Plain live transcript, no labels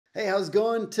Hey, how's it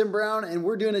going? Tim Brown, and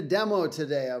we're doing a demo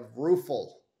today of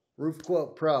Roofle Roof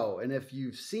Quote Pro. And if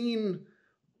you've seen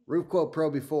Roof Quote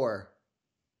Pro before,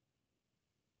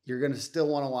 you're going to still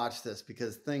want to watch this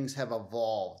because things have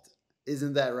evolved.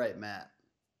 Isn't that right, Matt?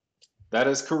 That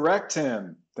is correct,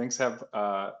 Tim. Things have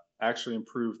actually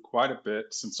improved quite a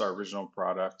bit since our original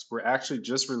product. We're actually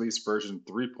just released version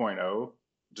 3.0,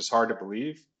 which is hard to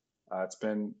believe. It's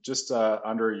been just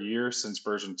under a year since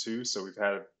version 2, so we've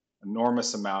had an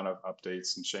enormous amount of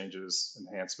updates and changes,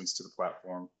 enhancements to the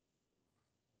platform.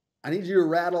 I need you to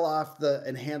rattle off the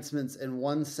enhancements in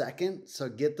 1 second. So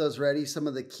get those ready, some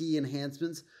of the key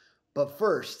enhancements. But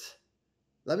first,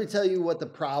 let me tell you what the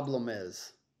problem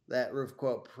is that Roof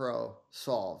Quote Pro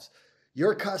solves.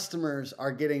 Your customers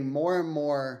are getting more and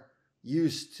more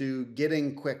used to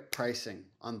getting quick pricing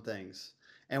on things.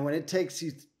 And when it takes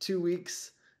you 2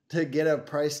 weeks to get a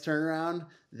price turnaround,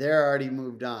 they're already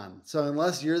moved on. So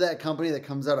unless you're that company that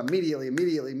comes out immediately,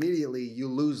 you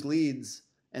lose leads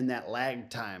and that lag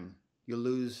time. You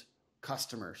lose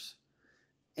customers.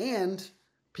 And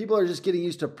people are just getting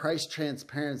used to price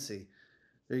transparency.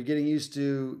 They're getting used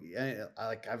to,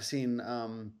 like I've seen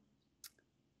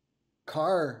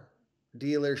car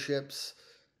dealerships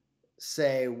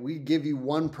say, we give you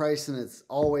one price and it's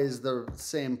always the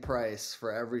same price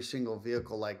for every single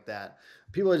vehicle like that.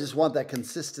 People just want that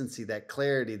consistency, that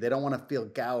clarity. They don't want to feel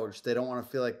gouged. They don't want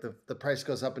to feel like the price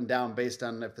goes up and down based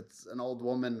on if it's an old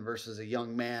woman versus a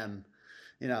young man,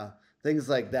 you know, things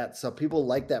like that. So people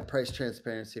like that price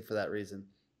transparency for that reason.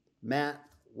 Matt,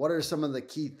 what are some of the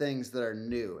key things that are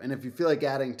new? And if you feel like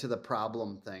adding to the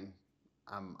problem thing,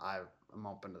 I'm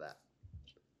open to that.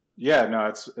 Yeah,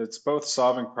 no, it's both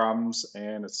solving problems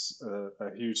and it's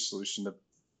a huge solution. The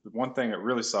one thing it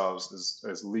really solves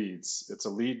is leads. It's a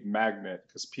lead magnet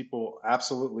because people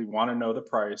absolutely want to know the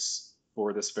price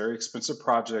for this very expensive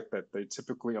project that they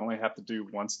typically only have to do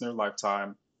once in their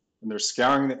lifetime, and they're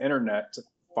scouring the internet to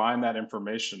find that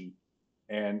information.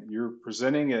 And you're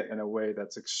presenting it in a way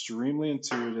that's extremely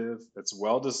intuitive, that's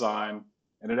well designed,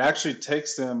 and it actually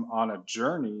takes them on a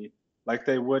journey like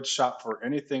they would shop for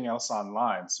anything else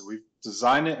online. So we've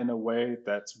designed it in a way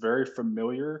that's very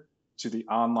familiar to the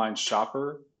online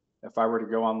shopper. If I were to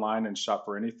go online and shop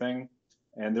for anything,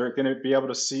 and they're going to be able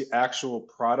to see actual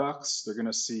products, they're going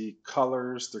to see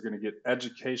colors, they're going to get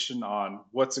education on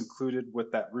what's included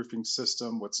with that roofing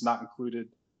system, what's not included.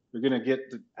 They're going to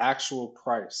get the actual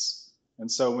price.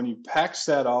 And so when you package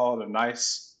that all in a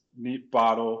nice, neat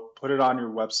bottle, put it on your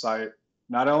website,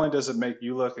 not only does it make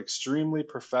you look extremely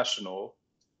professional,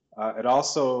 it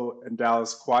also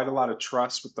endows quite a lot of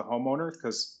trust with the homeowner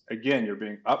because, again, you're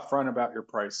being upfront about your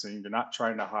pricing. You're not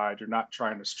trying to hide. You're not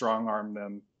trying to strong arm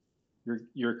them.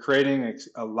 You're creating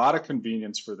a lot of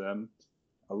convenience for them.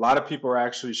 A lot of people are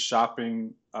actually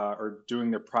shopping or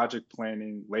doing their project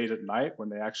planning late at night when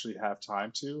they actually have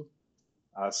time to.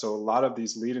 So a lot of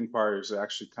these lead inquiries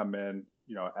actually come in,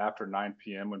 after 9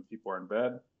 p.m. when people are in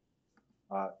bed.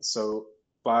 So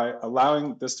by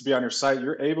allowing this to be on your site,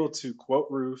 you're able to quote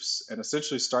roofs and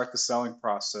essentially start the selling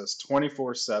process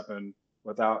 24/7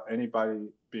 without anybody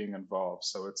being involved.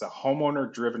 So it's a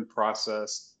homeowner driven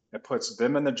process. It puts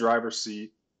them in the driver's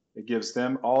seat. It gives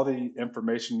them all the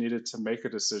information needed to make a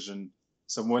decision.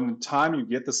 So when the time you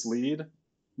get this lead,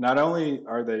 not only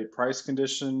are they price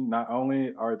conditioned, not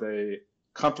only are they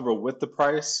comfortable with the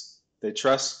price, they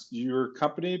trust your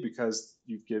company because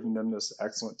you've given them this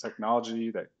excellent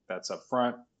technology that's up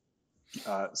front.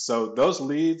 So those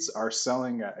leads are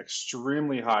selling at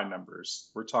extremely high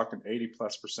numbers. We're talking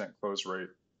 80+% close rate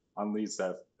on leads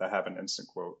that have an instant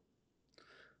quote.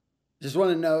 Just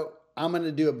want to note, I'm going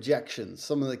to do objections,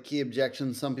 some of the key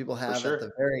objections some people For have at the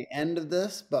sure. very end of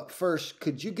this. But first,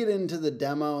 could you get into the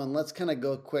demo and let's kind of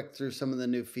go quick through some of the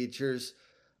new features?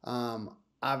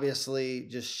 Obviously,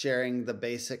 just sharing the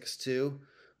basics too,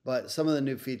 but some of the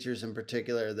new features in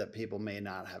particular that people may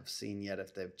not have seen yet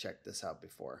if they've checked this out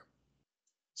before.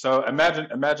 So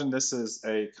imagine this is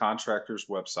a contractor's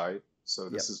website. So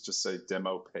this Yep. is just a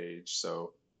demo page.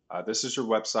 So this is your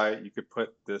website. You could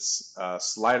put this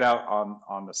slide out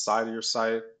on the side of your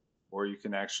site, or you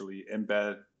can actually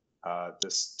embed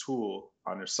this tool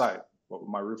on your site. What would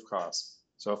my roof cost?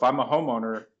 So if I'm a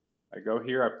homeowner, I go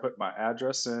here, I put my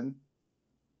address in.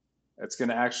 It's going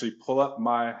to actually pull up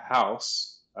my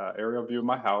house, aerial view of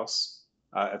my house.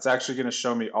 It's actually going to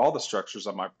show me all the structures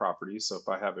on my property. So if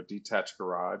I have a detached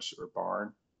garage or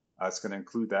barn, it's going to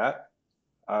include that.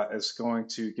 It's going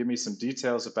to give me some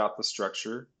details about the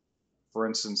structure. For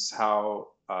instance,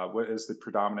 what is the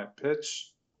predominant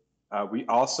pitch? We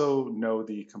also know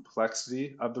the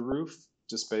complexity of the roof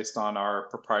just based on our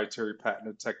proprietary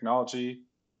patented technology.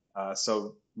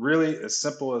 So really as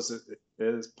simple as it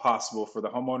is possible for the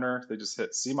homeowner. They just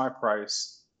hit see my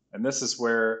price. And this is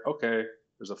where, okay,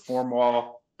 there's a form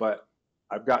wall, but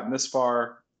I've gotten this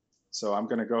far. So I'm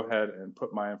going to go ahead and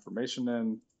put my information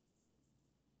in,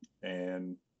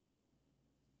 and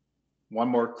one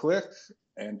more click.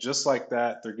 And just like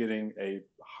that, they're getting a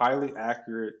highly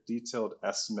accurate, detailed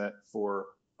estimate for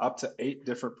up to 8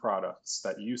 different products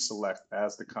that you select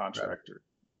as the contractor.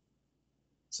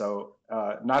 So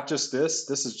not just this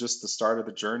is just the start of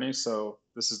the journey. So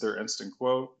this is their instant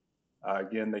quote.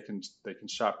 Again, they can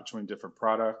shop between different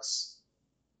products.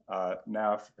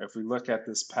 Now, if we look at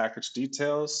this package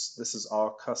details, this is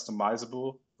all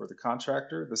customizable for the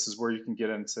contractor. This is where you can get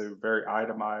into very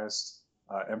itemized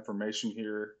information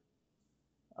here.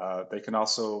 They can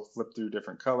also flip through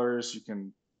different colors. You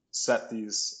can set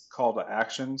these call to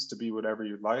actions to be whatever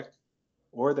you'd like,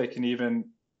 or they can even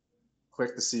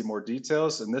click to see more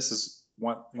details. And this is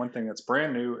one thing that's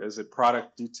brand new is a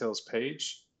product details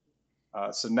page.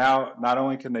 So now not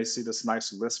only can they see this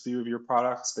nice list view of your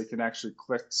products, they can actually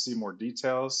click to see more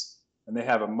details, and they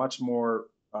have a much more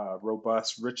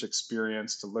robust, rich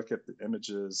experience to look at the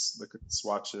images, look at the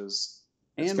swatches.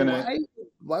 And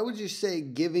why would you say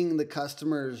giving the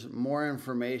customers more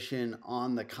information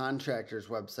on the contractor's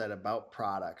website about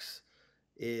products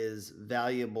is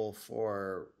valuable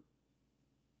for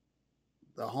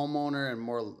the homeowner and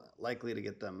more likely to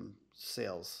get them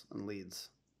sales and leads?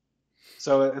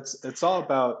 So it's all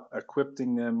about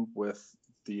equipping them with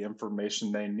the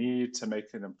information they need to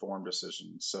make an informed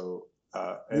decision. So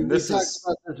and we talked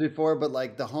about this before, but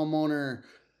like the homeowner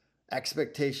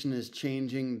expectation is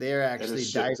changing. They're actually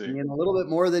diving in a little bit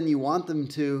more than you want them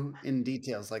to in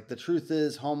details. Like the truth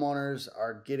is homeowners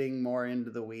are getting more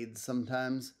into the weeds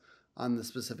sometimes on the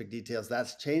specific details.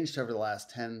 That's changed over the last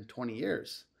 10, 20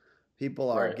 years. People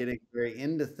are getting very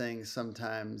into things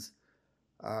sometimes.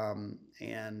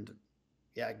 And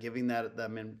yeah, giving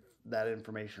that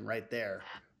information right there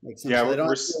makes sense. So they don't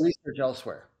have to do research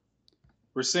elsewhere.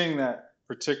 We're seeing that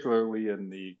particularly in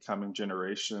the coming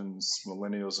generations,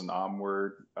 millennials and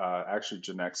onward, actually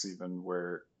Gen X even,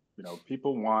 where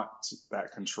people want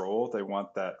that control. They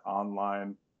want that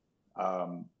online.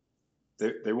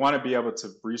 They want to be able to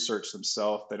research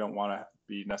themselves. They don't want to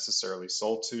be necessarily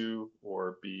sold to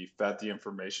or be fed the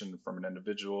information from an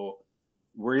individual.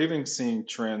 We're even seeing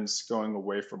trends going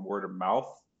away from word of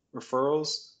mouth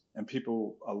referrals and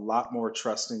people a lot more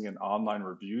trusting in online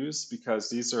reviews, because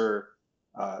these are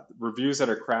reviews that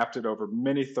are crafted over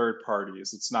many third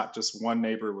parties. It's not just one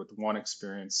neighbor with one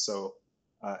experience. So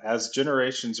as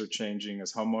generations are changing,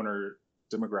 as homeowner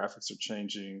demographics are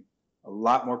changing, a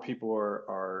lot more people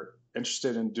are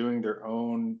interested in doing their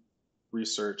own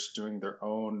research, doing their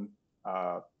own,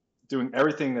 doing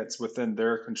everything that's within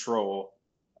their control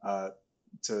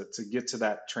to get to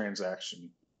that transaction.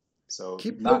 So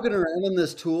keep poking around on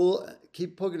this tool.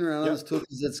 Keep poking around on this tool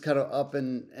because it's kind of up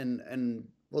and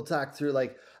we'll talk through.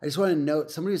 Like, I just want to note,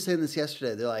 somebody was saying this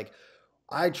yesterday. They're like,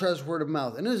 I trust word of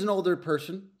mouth, and it was an older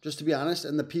person, just to be honest.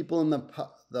 And the people in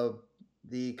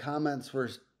the comments were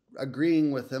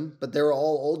agreeing with him, but they were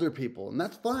all older people, and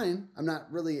that's fine. I'm not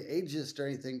really ageist or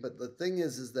anything, but the thing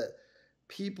is that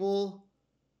people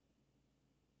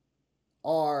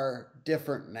are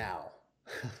different now.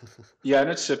 Yeah, and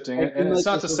it's shifting. And it's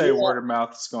not to say word of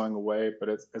mouth is going away, but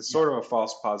it's sort of a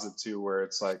false positive too, where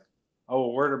it's like,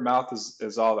 oh, word of mouth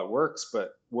is all that works,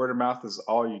 but word of mouth is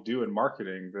all you do in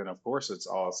marketing, then of course it's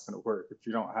all it's going to work. If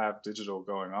you don't have digital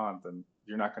going on, then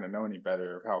you're not going to know any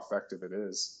better how effective it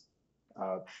is.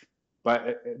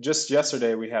 But just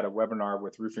yesterday, we had a webinar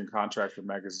with Roofing Contractor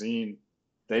Magazine.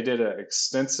 They did an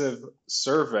extensive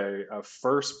survey of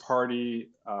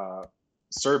first-party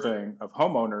surveying of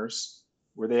homeowners,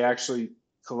 where they actually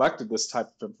collected this type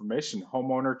of information: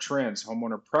 homeowner trends,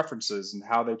 homeowner preferences, and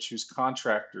how they choose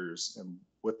contractors and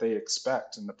what they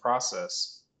expect in the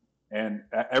process. And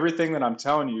everything that I'm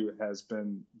telling you has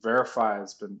been verified,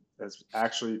 has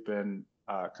actually been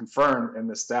confirmed in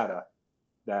this data,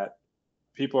 that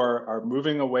people are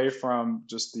moving away from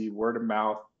just the word of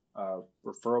mouth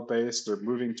referral based. They're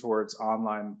moving towards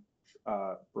online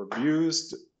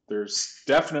reviews. There's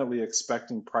definitely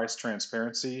expecting price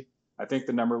transparency. I think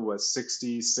the number was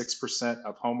 66%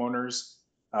 of homeowners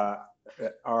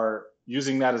are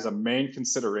using that as a main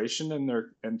consideration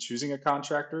in choosing a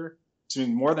contractor. So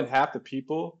more than half the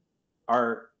people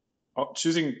are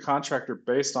choosing a contractor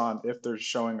based on if they're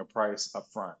showing a price up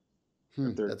front,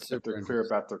 if they're clear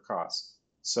about their costs.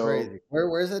 So crazy.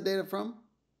 Where's that data from?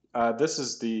 This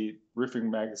is the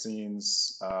Roofing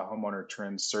Magazine's homeowner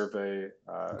trends survey.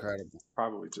 Incredible.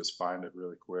 Probably just find it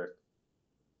really quick.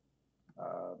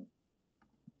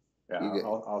 Yeah, You get,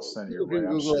 I'll send it your people way.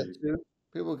 can I'm Google sure. it too.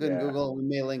 People can Yeah. Google it. We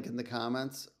may link in the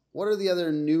comments. What are the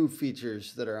other new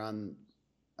features that are on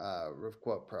Roof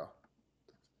Quote Pro?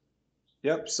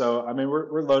 Yep. So, I mean,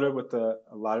 we're loaded with a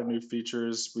lot of new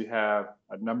features. We have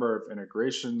a number of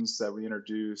integrations that we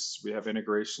introduced. We have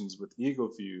integrations with Eagle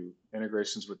View,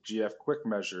 integrations with GF Quick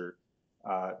Measure,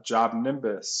 Job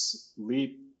Nimbus,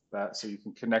 Leap, that so you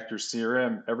can connect your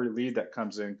CRM. Every lead that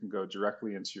comes in can go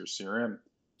directly into your CRM.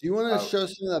 Do you want to Uh, show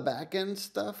some of the back end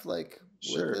stuff like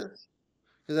with sure. this?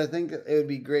 Because I think it would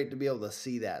be great to be able to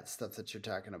see that stuff that you're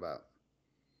talking about.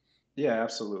 Yeah,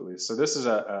 absolutely. So this is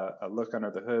a look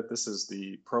under the hood. This is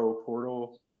the Pro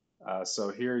portal. So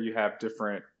here you have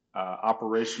different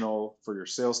operational for your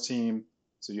sales team.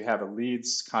 So you have a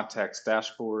leads contacts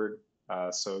dashboard.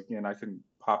 So again, I can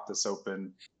pop this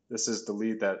open. This is the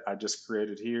lead that I just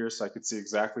created here. So I could see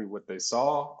exactly what they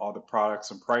saw, all the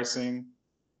products and pricing.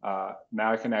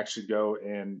 Now I can actually go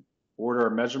and order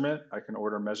a measurement. I can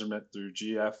order a measurement through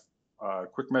GF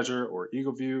Quick Measure or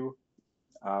Eagle View.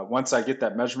 Once I get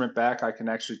that measurement back, I can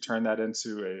actually turn that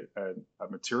into a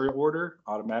material order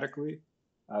automatically.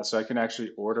 So I can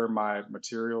actually order my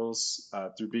materials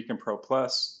through Beacon Pro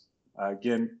Plus.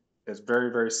 Again, it's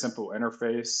very, very simple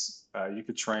interface. You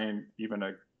could train even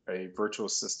a virtual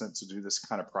assistant to do this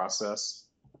kind of process.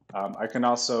 I can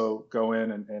also go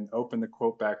in and open the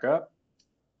quote back up.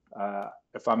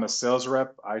 If I'm a sales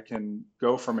rep, I can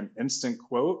go from an instant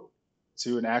quote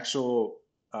to an actual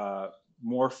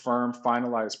more firm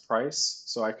finalized price.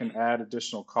 So I can add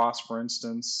additional costs. For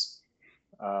instance,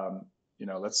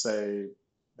 let's say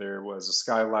there was a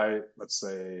skylight. Let's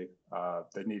say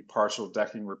they need partial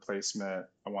decking replacement.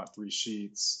 I want 3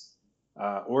 sheets,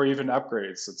 or even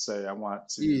upgrades. Let's say I want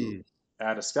to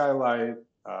add a skylight,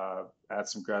 add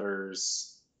some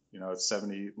gutters. It's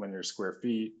 70 linear square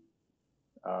feet,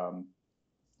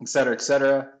 et cetera, et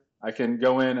cetera. I can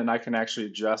go in and I can actually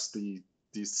adjust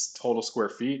these total square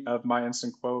feet of my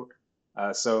instant quote.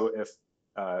 So if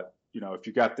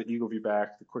you got the Eagle View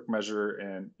back, the quick measure,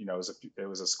 and it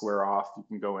was a square off, you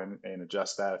can go in and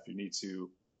adjust that if you need to.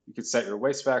 You can set your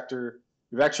waste factor.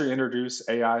 We've actually introduced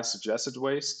AI suggested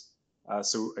waste.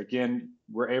 So again,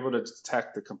 we're able to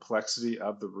detect the complexity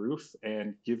of the roof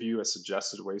and give you a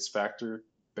suggested waste factor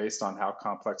based on how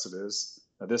complex it is.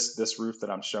 Now, this roof that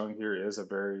I'm showing here is a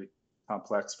very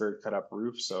complex, very cut up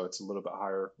roof, so it's a little bit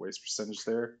higher waste percentage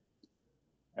there.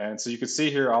 And so you can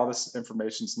see here, all this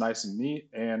information is nice and neat,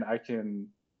 and I can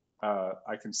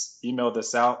email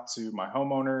this out to my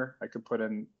homeowner. I could put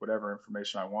in whatever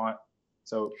information I want.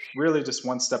 So really, just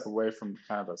one step away from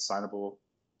kind of a signable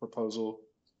proposal.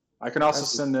 I can also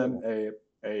send them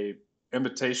a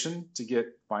invitation to get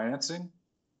financing.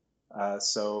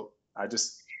 So I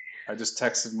just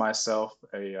texted myself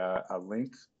a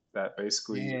link that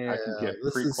basically I can get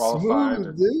This is pre-qualified.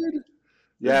 smooth, dude.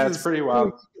 Yeah, This it's is pretty smooth.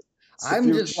 wild. It's the I'm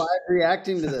just future. live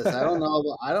reacting to this. I don't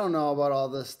know. I don't know about all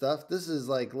this stuff. This is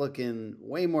like looking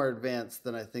way more advanced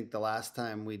than I think the last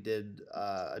time we did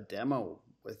a demo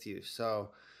with you.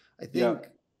 So I Yeah, think,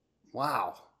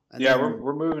 wow. And yeah, then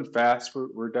we're moving fast.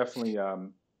 We're definitely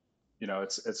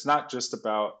it's not just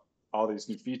about all these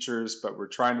new features, but we're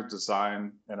trying to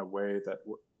design in a way that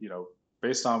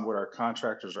based on what our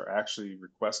contractors are actually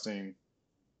requesting,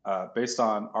 based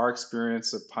on our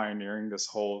experience of pioneering this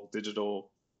whole digital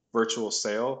virtual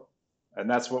sale. And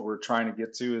that's what we're trying to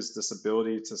get to, is this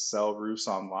ability to sell roofs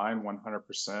online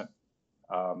 100%.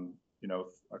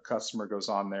 A customer goes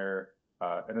on there,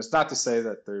 and it's not to say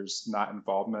that there's not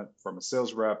involvement from a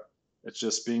sales rep. It's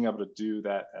just being able to do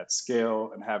that at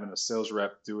scale and having a sales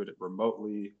rep do it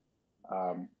remotely.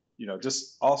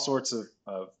 Just all sorts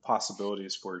of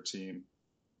possibilities for your team.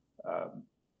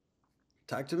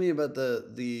 talk to me about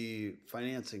the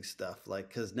financing stuff, like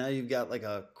because now you've got like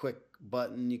a quick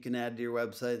button you can add to your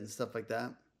website and stuff like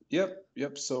that. Yep.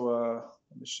 So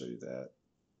let me show you that.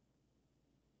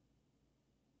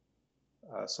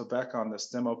 So back on this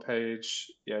demo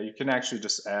page, yeah, you can actually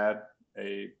just add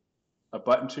a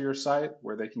button to your site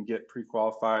where they can get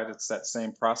pre-qualified. It's that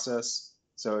same process.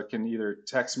 So it can either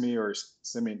text me or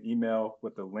send me an email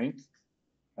with a link,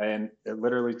 and it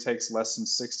literally takes less than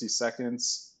 60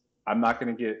 seconds. I'm not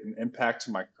going to get an impact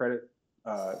to my credit.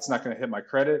 It's not going to hit my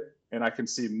credit, and I can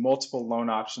see multiple loan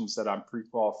options that I'm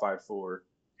pre-qualified for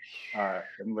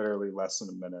in literally less than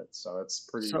a minute. So it's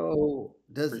So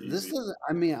does pretty this easy. doesn't,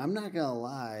 I mean, I'm not gonna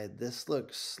lie, this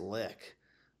looks slick.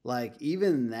 Like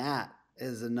even that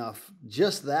is enough.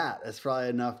 Just that is probably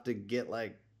enough to get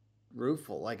like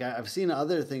Roofle. Like I've seen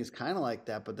other things kind of like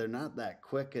that, but they're not that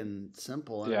quick and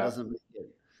simple, and it Yeah. doesn't make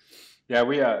it. Yeah,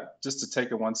 we just to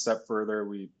take it one step further,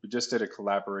 we just did a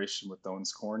collaboration with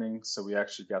Owens Corning, so we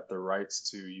actually got the rights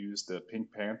to use the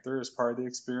Pink Panther as part of the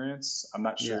experience. I'm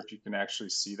not sure Yeah. if you can actually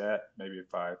see that. Maybe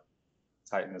if I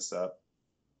tighten this up,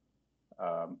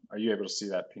 are you able to see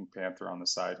that Pink Panther on the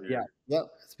side Yeah. here?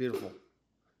 Yep. It's beautiful. Yep.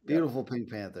 Beautiful Pink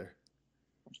Panther.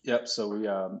 Yep. So we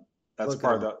that's Look at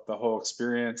part of them. the whole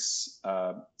experience.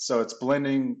 So it's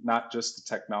blending not just the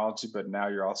technology, but now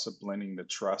you're also blending the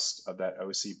trust of that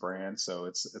OC brand. So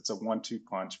it's a one-two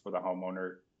punch for the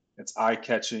homeowner. It's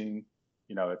eye-catching.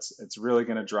 You know, it's really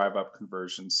going to drive up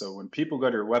conversion. So when people go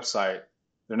to your website,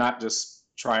 they're not just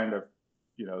trying to,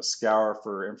 you know, scour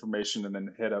for information and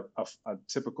then hit a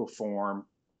typical form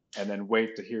and then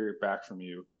wait to hear back from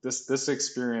you. This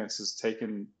experience has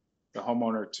taken the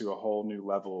homeowner to a whole new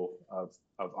level of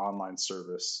online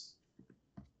service,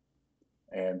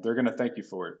 and they're going to thank you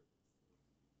for it.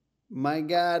 My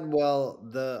God, well,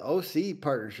 the OC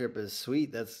partnership is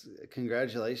sweet. That's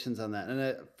congratulations on that.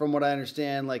 And from what I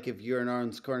understand, like if you're an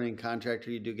Owens Corning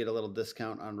contractor, you do get a little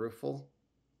discount on Roofle.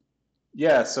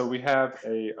 Yeah, so we have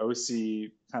a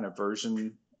OC kind of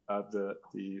version of the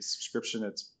subscription.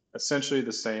 It's essentially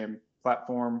the same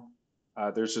platform.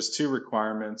 There's just two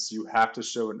requirements. You have to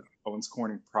show an Owens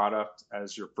Corning product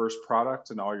as your first product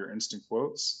in all your instant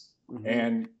quotes, Mm-hmm.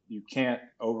 and you can't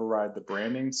override the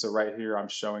branding. So right here, I'm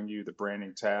showing you the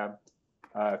branding tab.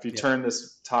 If you Yeah. turn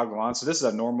this toggle on, so this is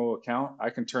a normal account, I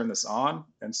can turn this on,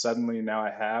 and suddenly now I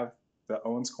have the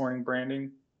Owens Corning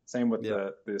branding. Same with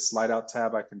Yeah. the slide out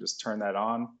tab, I can just turn that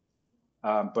on.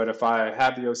 But if I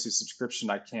have the OC subscription,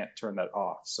 I can't turn that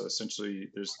off. So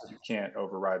essentially, you can't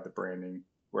override the branding.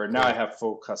 Where now I Cool. have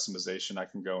full customization, I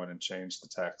can go in and change the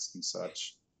text and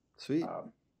such. Sweet.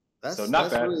 So That's not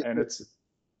that's bad, really and cool.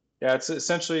 it's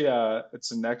essentially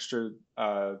it's an extra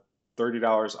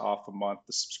 $30 off a month,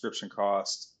 the subscription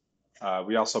cost.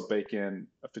 We also bake in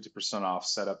a 50% off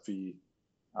setup fee.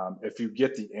 If you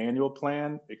get the annual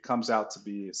plan, it comes out to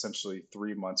be essentially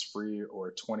 3 months free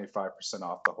or 25%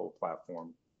 off the whole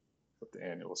platform with the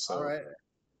annual. All So right.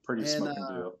 pretty And smoking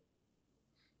deal.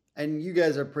 and you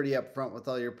guys are pretty upfront with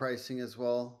all your pricing as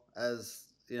well as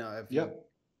you know Yep.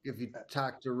 if you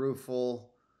talk to Roofle,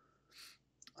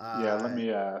 Yeah. Let uh,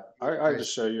 me. I price.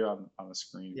 just show you on the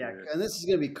screen Yeah, here. and this is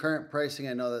gonna be current pricing.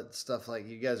 I know that stuff like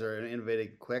you guys are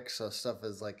innovating quick, so stuff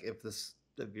is like if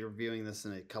you're viewing this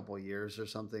in a couple of years or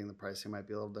something, the pricing might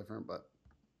be a little different. But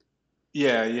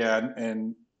Yeah. Yeah.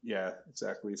 And yeah,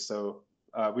 exactly. So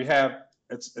we have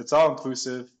it's all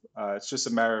inclusive. It's just a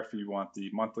matter if you want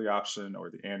the monthly option or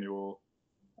the annual.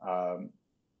 Um,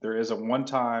 there is a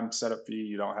one-time setup fee.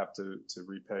 You don't have to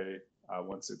repay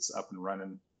once it's up and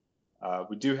running.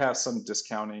 We do have some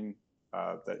discounting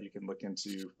that you can look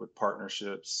into with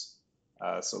partnerships.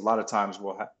 So a lot of times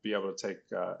we'll be able to take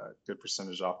a good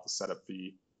percentage off the setup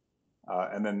fee.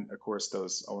 And then, of course,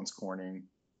 those Owens Corning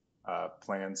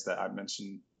plans that I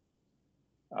mentioned.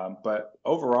 But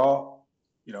overall,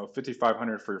 you know,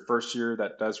 5,500 for your first year,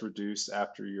 that does reduce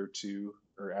after year two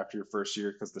or after your first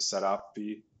year because the setup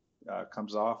fee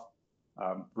comes off.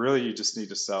 Really, you just need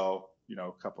to sell, you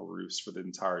know, a couple roofs for the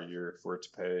entire year for it to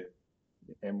pay.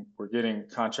 And we're getting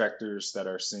contractors that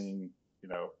are seeing, you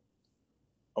know,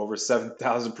 over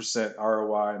 7,000%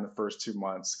 ROI in the first 2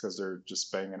 months because they're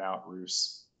just banging out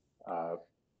roofs. Uh,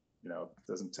 you know, it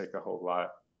doesn't take a whole lot.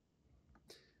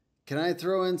 can I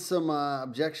throw in some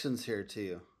objections here to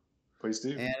you? Please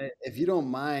do. And if you don't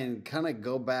mind, kind of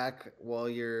go back while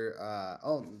you're.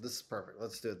 Oh, this is perfect.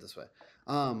 Let's do it this way.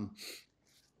 Um,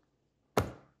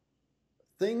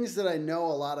 things that I know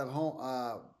a lot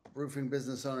of roofing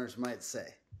business owners might say.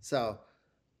 So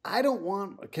I don't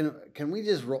want. Can we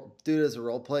just do it as a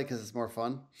role play because it's more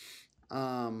fun?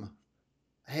 Um,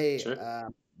 hey, Sure.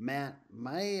 Matt,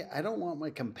 I don't want my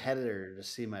competitor to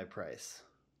see my price.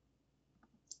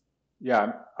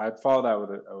 Yeah, I'd follow that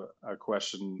with a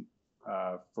question.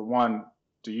 For one,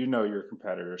 do you know your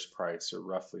competitor's price or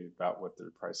roughly about what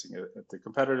they're pricing it? If the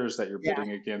competitors that you're Yeah.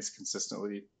 bidding against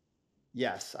consistently,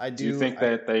 Yes, I do you do. think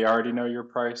that they already know your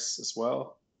price as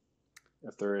well?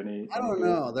 If they're I any don't good?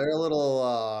 know. They're a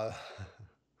little.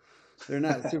 They're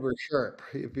not super sharp,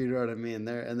 if you know what I mean.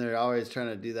 They're always trying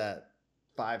to do that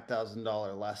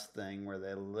 $5,000 less thing where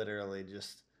they literally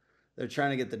just they're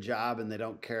trying to get the job and they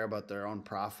don't care about their own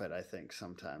profit. I think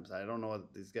sometimes I don't know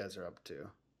what these guys are up to.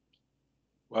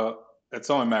 Well, it's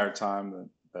only a matter of time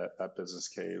that business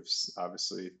caves,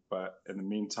 obviously. But in the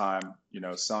meantime, you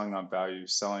know, selling on value,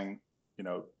 selling, you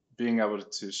know, being able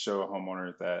to show a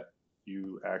homeowner that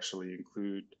you actually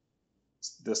include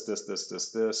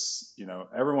this, you know,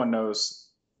 everyone knows,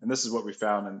 and this is what we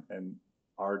found in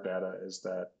our data is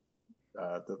that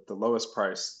the lowest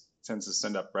price tends to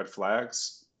send up red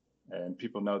flags, and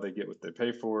people know they get what they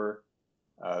pay for.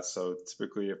 So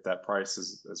typically, if that price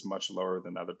is much lower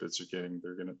than other bids are getting,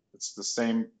 it's the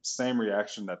same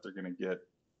reaction that they're gonna get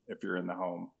if you're in the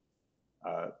home.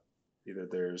 Uh, Either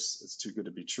it's too good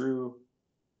to be true,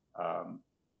 um,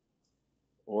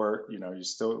 or you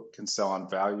still can sell on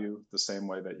value the same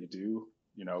way that you do.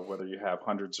 Whether you have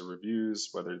hundreds of reviews,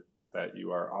 whether that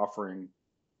you are offering,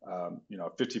 a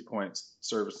 50-point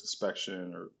service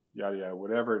inspection or yada yada,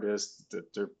 whatever it is that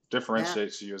Matt,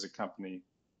 differentiates you as a company.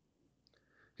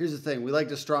 here's the thing: we like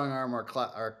to strong arm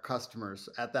our customers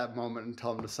at that moment and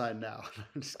tell them to sign now.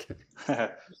 I'm just kidding.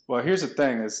 Well, here's the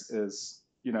thing: is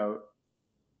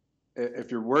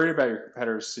if you're worried about your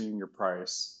competitors seeing your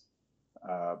price,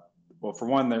 well, for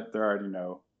one, they already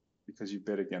know because you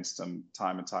bid against them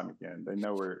time and time again. They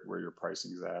know where your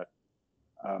pricing is at.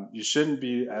 You shouldn't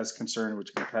be as concerned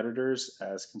with competitors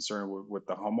as concerned with what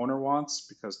the homeowner wants,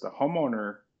 because the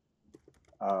homeowner,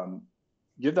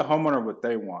 give the homeowner what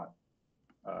they want.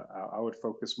 I would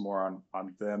focus more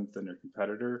on them than your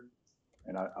competitor,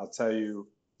 and I'll tell you,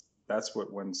 that's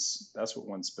what wins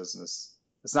business.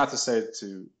 It's not to say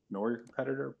to ignore your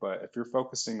competitor, but if you're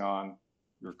focusing on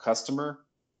your customer,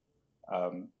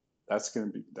 that's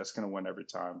going to win every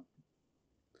time.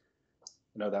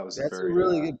 That was That's a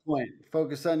really good point.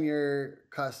 Focus on your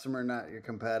customer, not your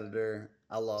competitor.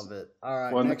 I love it. All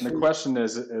right, well. next The one. question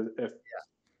is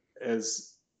if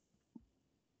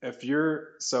you're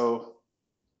so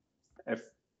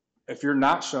if you're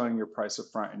not showing your price up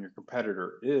front and your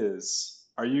competitor is,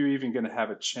 are you even going to have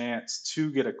a chance to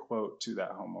get a quote to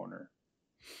that homeowner?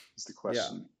 Is the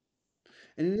question.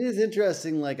 And it is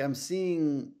interesting. Like I'm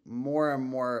seeing more and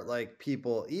more like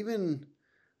people, even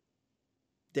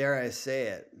dare I say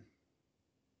it,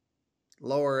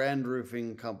 lower end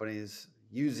roofing companies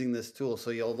using this tool.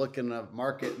 So you'll look in a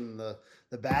market and the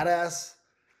badass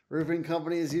roofing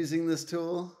company is using this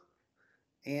tool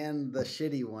and the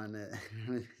shitty one.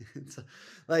 It's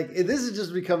like this is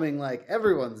just becoming like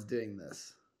everyone's doing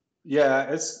this. Yeah,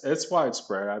 it's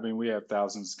widespread. I mean, we have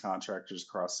thousands of contractors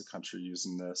across the country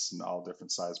using this in all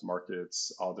different size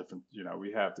markets, all different,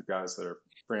 we have the guys that are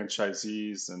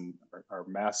franchisees and are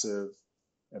massive,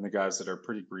 and the guys that are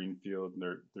pretty greenfield and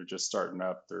they're just starting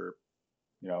up. They're,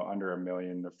 under $1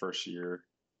 million the first year.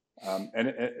 And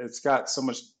it's got so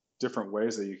much different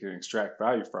ways that you can extract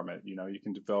value from it. You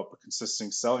can develop a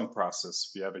consistent selling process.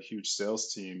 If you have a huge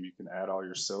sales team, you can add all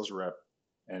your sales rep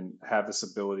and have this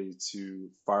ability to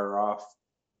fire off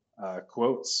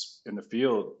quotes in the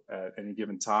field at any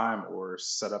given time, or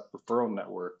set up referral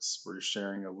networks where you're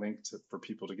sharing a link for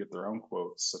people to get their own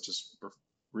quotes, such as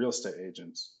real estate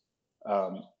agents.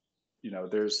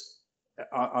 There's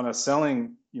on a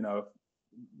selling,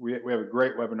 we have a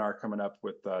great webinar coming up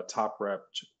with top rep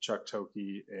Chuck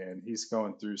Toki, and he's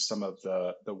going through some of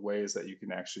the ways that you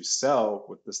can actually sell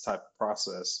with this type of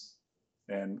process.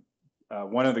 And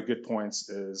one of the good points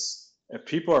is, if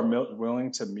people are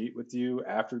willing to meet with you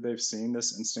after they've seen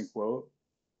this instant quote,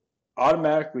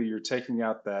 automatically you're taking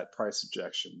out that price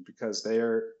objection, because they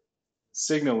are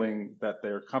signaling that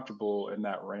they're comfortable in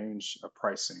that range of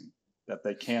pricing, that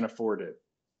they can afford it.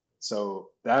 So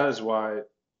that is why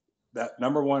that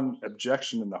number one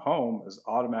objection in the home is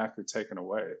automatically taken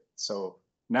away. So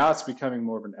now it's becoming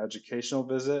more of an educational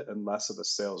visit and less of a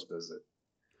sales visit.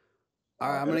 All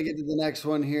right, I'm going to get to the next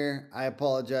one here. I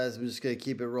apologize. I'm just going to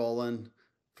keep it rolling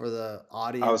for the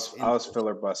audience. I was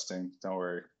filler busting. Don't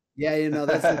worry. Yeah,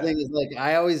 that's the thing is like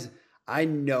I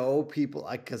know people,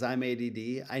 like, because I'm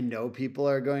ADD. I know people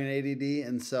are going ADD,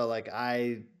 and so like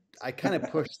I kind of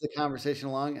push the conversation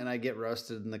along, and I get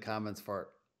roasted in the comments for it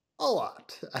a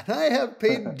lot, and I have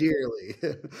paid dearly.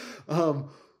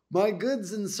 My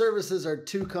goods and services are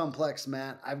too complex,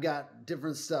 Matt. I've got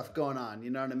different stuff going on. You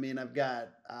know what I mean? I've got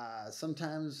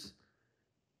sometimes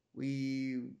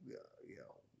there's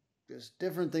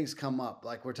different things come up.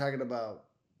 Like we're talking about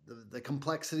the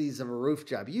complexities of a roof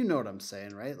job. You know what I'm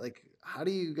saying, right? Like, how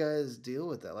do you guys deal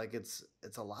with that? Like, it's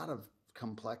a lot of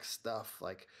complex stuff.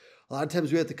 Like, a lot of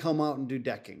times we have to come out and do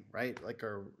decking, right? Like,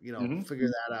 or figure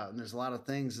that out. And there's a lot of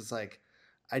things. It's like,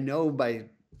 I know by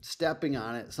stepping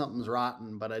on it, something's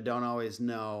rotten, but I don't always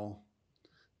know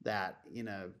that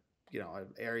an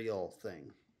aerial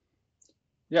thing.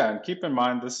 Yeah, and keep in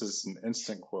mind, this is an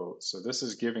instant quote. So this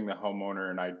is giving the homeowner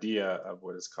an idea of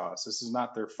what it's cost. This is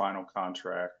not their final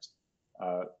contract.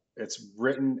 It's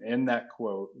written in that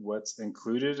quote what's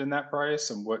included in that price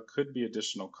and what could be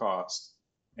additional cost.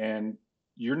 And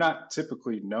you're not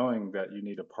typically knowing that you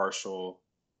need a partial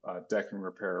decking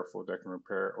repair or full decking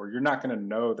repair, or you're not going to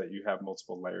know that you have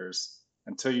multiple layers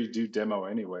until you do demo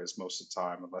anyways, most of the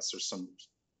time, unless there's some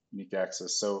unique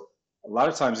access. So a lot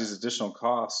of times these additional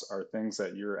costs are things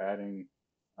that you're adding,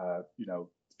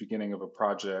 beginning of a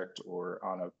project or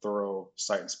on a thorough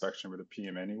site inspection with a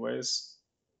PM anyways.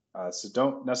 So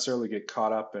don't necessarily get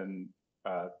caught up in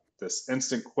this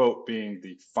instant quote being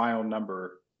the final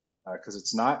number, because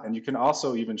it's not. And you can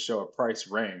also even show a price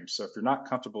range. So if you're not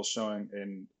comfortable showing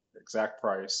an exact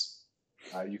price,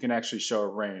 you can actually show a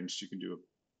range. You can do a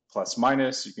plus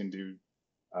minus. You can do,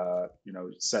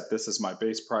 set this as my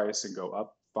base price and go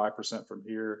up 5% from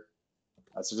here.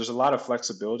 So there's a lot of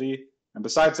flexibility. And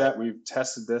besides that, we've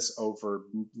tested this over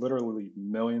literally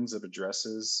millions of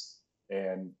addresses,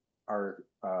 and our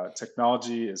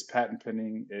technology is patent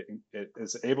pending. It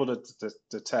is able to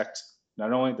detect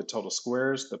not only the total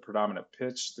squares, the predominant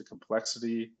pitch, the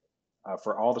complexity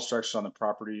for all the structures on the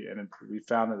property. And we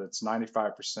found that it's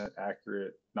 95%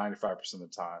 accurate 95% of the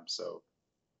time. So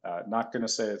not going to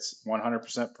say it's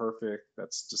 100% perfect.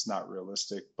 That's just not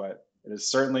realistic, but it is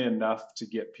certainly enough to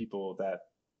get people that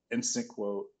instant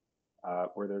quote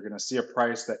where they're going to see a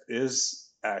price that is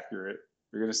accurate.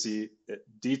 You're going to see it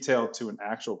detailed to an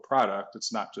actual product.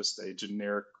 It's not just a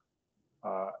generic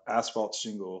asphalt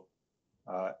shingle.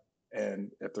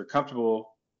 And if they're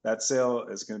comfortable, that sale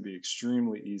is going to be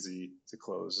extremely easy to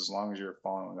close as long as you're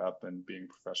following up and being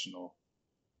professional.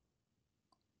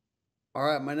 All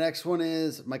right, my next one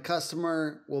is my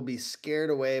customer will be scared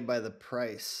away by the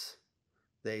price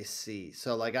they see.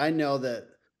 So like I know that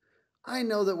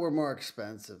we're more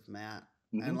expensive, Matt.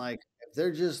 And Mm-hmm. like if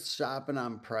they're just shopping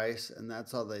on price and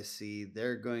that's all they see,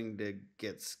 they're going to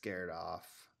get scared off.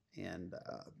 And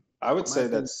I would my say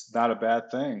thing, that's not a bad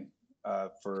thing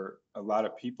for a lot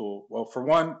of people. Well, for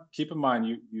one, keep in mind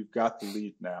you've got the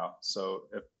lead now. So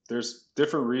if there's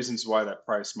different reasons why that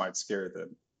price might scare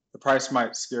them, the price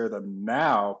might scare them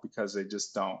now because they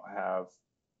just don't have,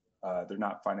 they're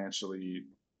not financially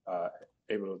uh,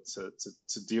 able to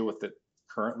deal with it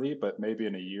currently. But maybe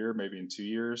in a year, maybe in 2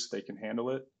 years, they can handle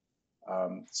it.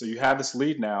 So you have this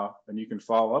lead now, and you can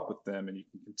follow up with them, and you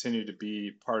can continue to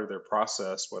be part of their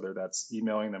process, whether that's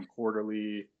emailing them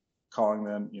quarterly, calling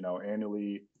them,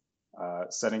 annually,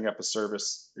 setting up a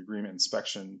service agreement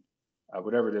inspection,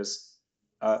 whatever it is.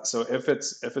 So if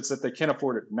it's that they can't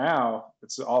afford it now,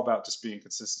 it's all about just being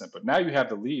consistent. But now you have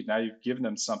the lead. Now you've given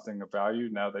them something of value.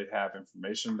 Now they have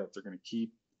information that they're going to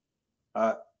keep.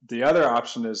 Uh, the other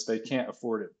option is they can't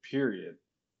afford it, period.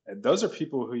 And those are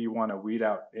people who you want to weed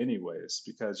out anyways,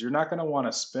 because you're not going to want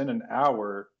to spend an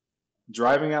hour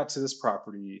driving out to this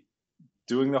property,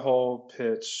 doing the whole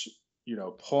pitch,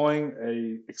 pulling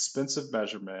a expensive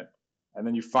measurement, and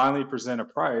then you finally present a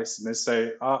price and they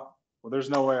say, oh, well, there's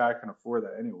no way I can afford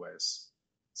that anyways.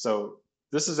 So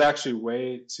this is actually a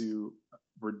way to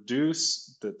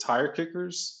reduce the tire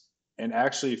kickers and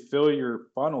actually fill your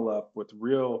funnel up with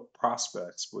real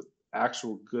prospects, with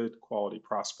actual good quality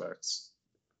prospects.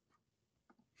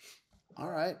 all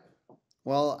right.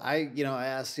 Well, I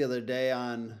asked the other day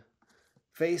on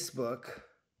Facebook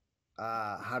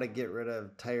how to get rid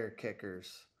of tire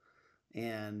kickers.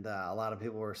 And a lot of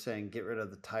people were saying get rid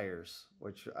of the tires,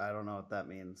 which I don't know what that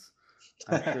means.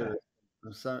 I'm sure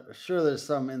sure there's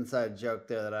some inside joke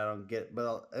there that I don't get.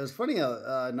 But it was funny.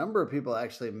 A number of people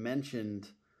actually mentioned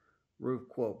Roof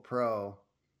Quote Pro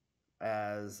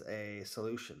as a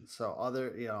solution. So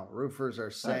other roofers are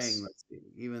saying Nice. that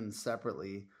even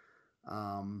separately.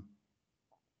 Um,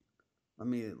 let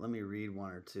me read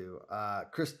one or two.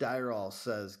 Chris Dyrall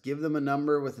says, give them a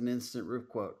number with an instant roof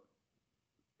quote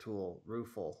tool,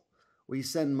 Roofle. We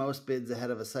send most bids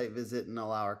ahead of a site visit and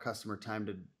allow our customer time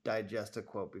to digest a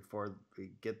quote before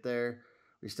we get there.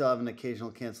 We still have an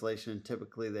occasional cancellation, and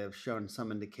typically they have shown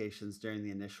some indications during the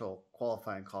initial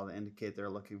qualifying call to indicate they're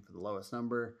looking for the lowest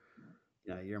number.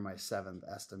 You're my seventh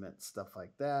estimate, stuff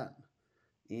like that.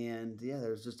 And yeah,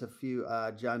 there's just a few.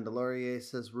 John Delorier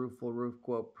says Roofle Roof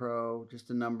Quote Pro. Just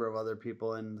a number of other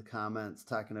people in the comments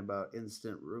talking about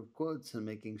instant roof quotes and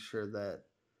making sure that,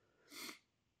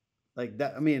 like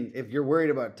that. I mean, if you're worried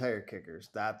about tire kickers,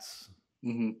 that's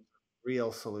Hmm.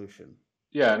 real solution.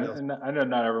 Yeah, Real. and I know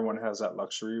not everyone has that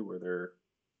luxury where they're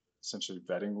essentially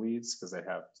vetting leads because they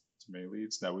have too many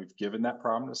leads. Now we've given that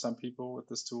problem to some people with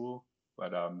this tool,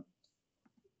 but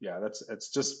yeah, it's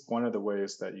just one of the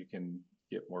ways that you can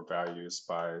get more values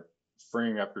by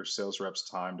freeing up your sales reps'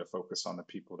 time to focus on the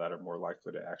people that are more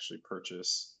likely to actually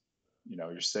purchase.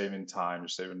 You're saving time, you're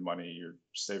saving money, you're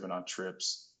saving on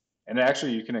trips, and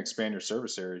actually you can expand your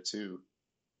service area too.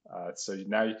 So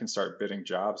now you can start bidding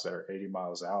jobs that are 80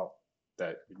 miles out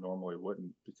that you normally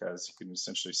wouldn't, because you can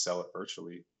essentially sell it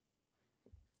virtually.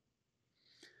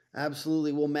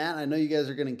 Absolutely. Well, Matt, I know you guys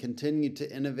are going to continue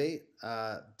to innovate.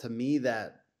 To me,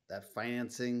 that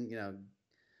financing,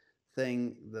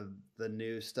 thing, the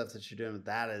new stuff that you're doing with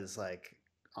that is like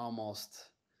almost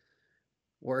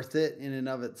worth it in and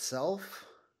of itself.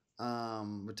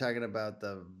 We're talking about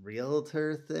the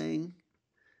realtor thing.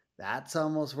 That's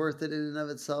almost worth it in and of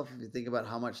itself if you think about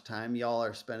how much time y'all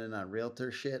are spending on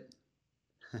realtor shit.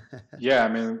 Yeah, I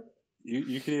mean,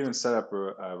 you can even set up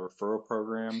a referral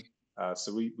program.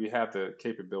 So we have the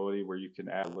capability where you can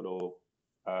add a little.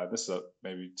 This is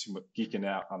maybe too much geeking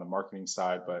out on the marketing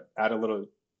side, but add a little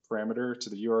parameter to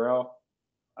the URL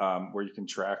where you can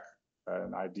track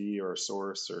an ID or a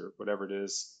source or whatever it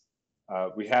is.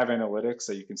 We have analytics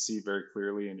that you can see very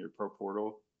clearly in your pro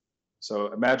portal.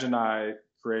 So imagine I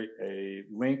create a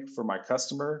link for my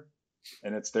customer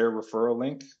and it's their referral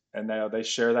link, and now they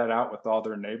share that out with all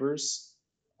their neighbors.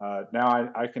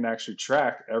 Now I can actually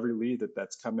track every lead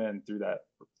that's come in through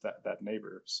that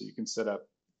neighbor. So you can set up,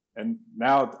 and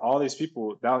now all these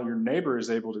people, now your neighbor is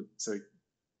able to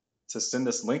send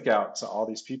this link out to all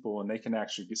these people, and they can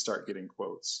actually start getting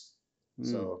quotes.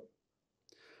 So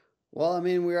well, I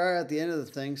mean, we are at the end of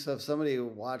the thing, so if somebody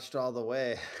watched all the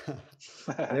way,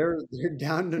 they're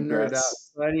down to nerd out.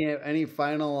 congrats. So any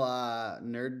final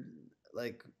nerd,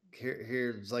 like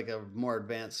here's like a more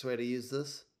advanced way to use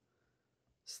this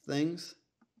things?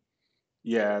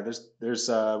 Yeah, there's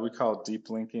we call it deep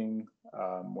linking,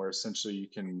 where essentially you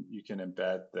can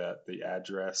embed the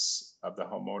address of the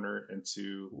homeowner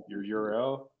into your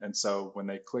URL, and so when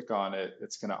they click on it,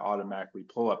 it's going to automatically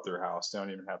pull up their house. They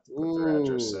don't even have to put their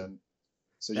address Ooh, in.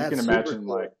 So you can that's super imagine,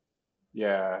 cool. like,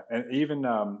 yeah, and even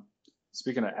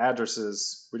speaking of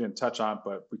addresses, we didn't touch on,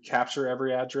 but we capture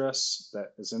every address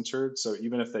that is entered. So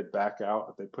even if they back out,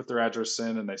 if they put their address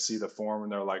in and they see the form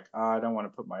and they're like, I don't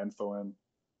want to put my info in,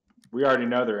 we already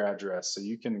know their address. So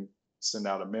you can send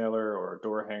out a mailer or a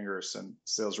door hanger, send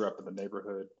sales rep in the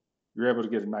neighborhood. You're able to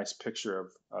get a nice picture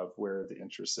of where the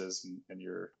interest is in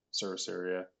your service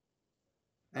area.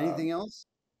 Um, Anything else?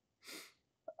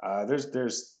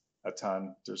 there's a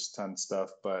ton, there's a ton of stuff,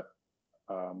 but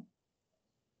um,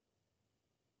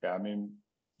 yeah, I mean,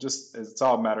 just it's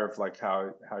all a matter of like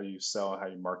how you sell, how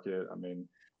you market it. I mean,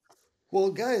 Well,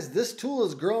 guys, this tool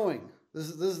is growing. This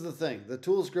is the thing. The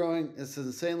tool is growing. It's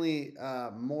insanely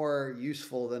more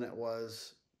useful than it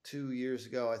was 2 years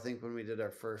ago. I think when we did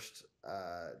our first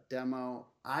demo,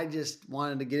 I just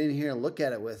wanted to get in here and look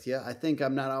at it with you. I think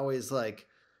I'm not always like,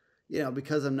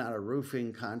 because I'm not a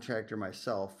roofing contractor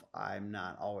myself. I'm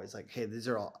not always like, hey, these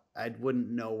are all. I wouldn't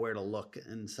know where to look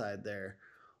inside there,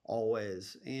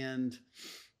 always. And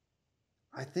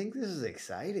I think this is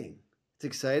exciting. It's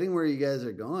exciting where you guys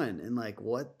are going and like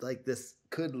what like this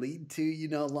could lead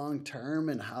to, long term,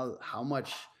 and how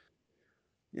much,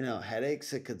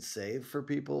 headaches it could save for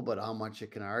people, but how much it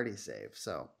can already save.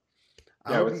 So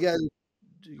I yeah, hope you with guys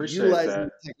appreciate utilize the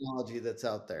that. technology that's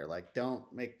out there. Like, don't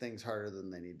make things harder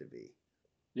than they need to be.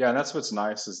 Yeah, and that's what's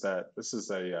nice is that this is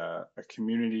a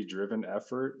community driven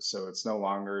effort. So it's no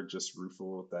longer just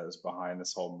Roofle that is behind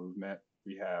this whole movement.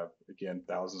 We have again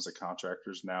thousands of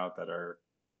contractors now that are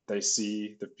they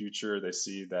see the future. They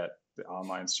see that the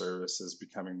online service is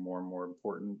becoming more and more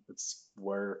important. It's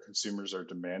where consumers are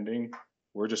demanding.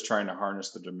 We're just trying to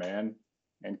harness the demand,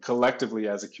 and collectively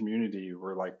as a community,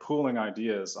 we're like pooling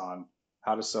ideas on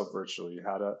how to sell virtually,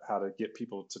 how to get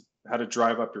people to how to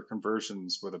drive up your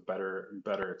conversions with a better and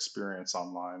better experience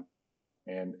online.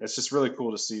 And it's just really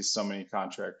cool to see so many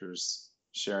contractors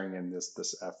sharing in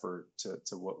this effort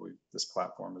to what we this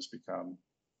platform has become.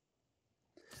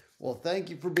 Well, thank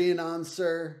you for being on,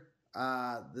 sir.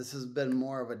 This has been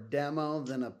more of a demo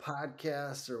than a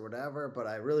podcast or whatever, but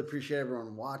I really appreciate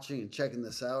everyone watching and checking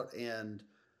this out. And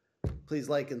please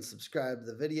like and subscribe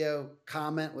to the video.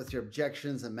 Comment with your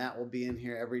objections, and Matt will be in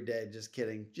here every day. Just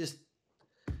kidding. Just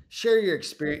share your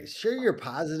experience. Share your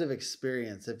positive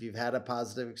experience if you've had a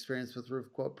positive experience with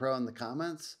Roof Quote Pro in the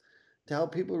comments to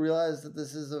help people realize that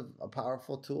this is a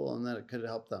powerful tool and that it could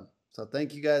help them. So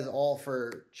thank you guys all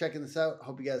for checking this out.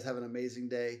 Hope you guys have an amazing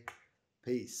day.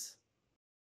 Peace.